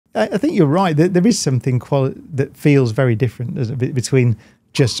I think you're right. There is something that feels very different between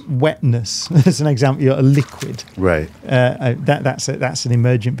just wetness, as an example, a liquid. Right. That's an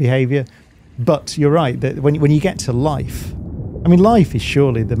emergent behaviour. But you're right that when you get to life, I mean, life is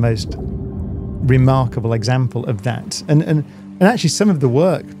surely the most remarkable example of that. And actually, some of the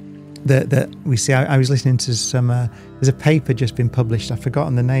work that we see, I was listening to some. There's a paper just been published. I've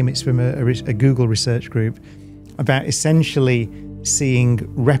forgotten the name. It's from a Google research group about essentially seeing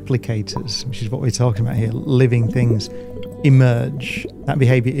replicators, which is what we're talking about here, living things emerge, that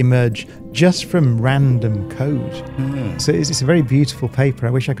behavior emerge just from random code. So it's a very beautiful paper.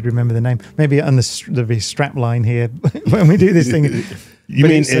 I wish I could remember the name. Maybe on there'll be a strap line here when we do this thing. You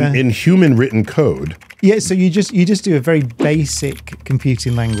mean in human written code? Yeah, so you just do a very basic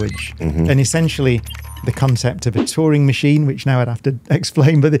computing language, and essentially the concept of a Turing machine, which now I'd have to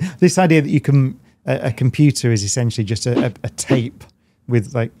explain, but this idea that you can a computer is essentially just a tape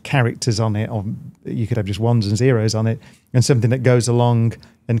with like characters on it, or you could have just ones and zeros on it, and something that goes along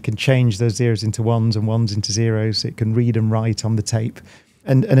and can change those zeros into ones and ones into zeros. So it can read and write on the tape,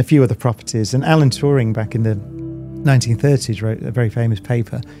 and a few other properties. And Alan Turing, back in the 1930s, wrote a very famous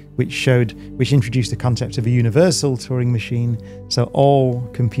paper which introduced the concept of a universal Turing machine. So all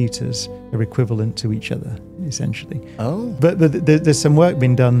computers are equivalent to each other, essentially. Oh. But there's some work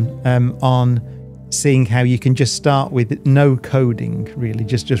been done on seeing how you can just start with no coding, really,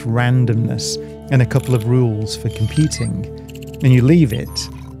 just randomness and a couple of rules for computing, and you leave it,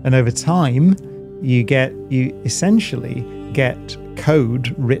 and over time you essentially get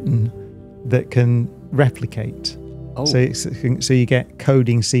code written that can replicate. So you get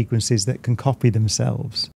coding sequences that can copy themselves.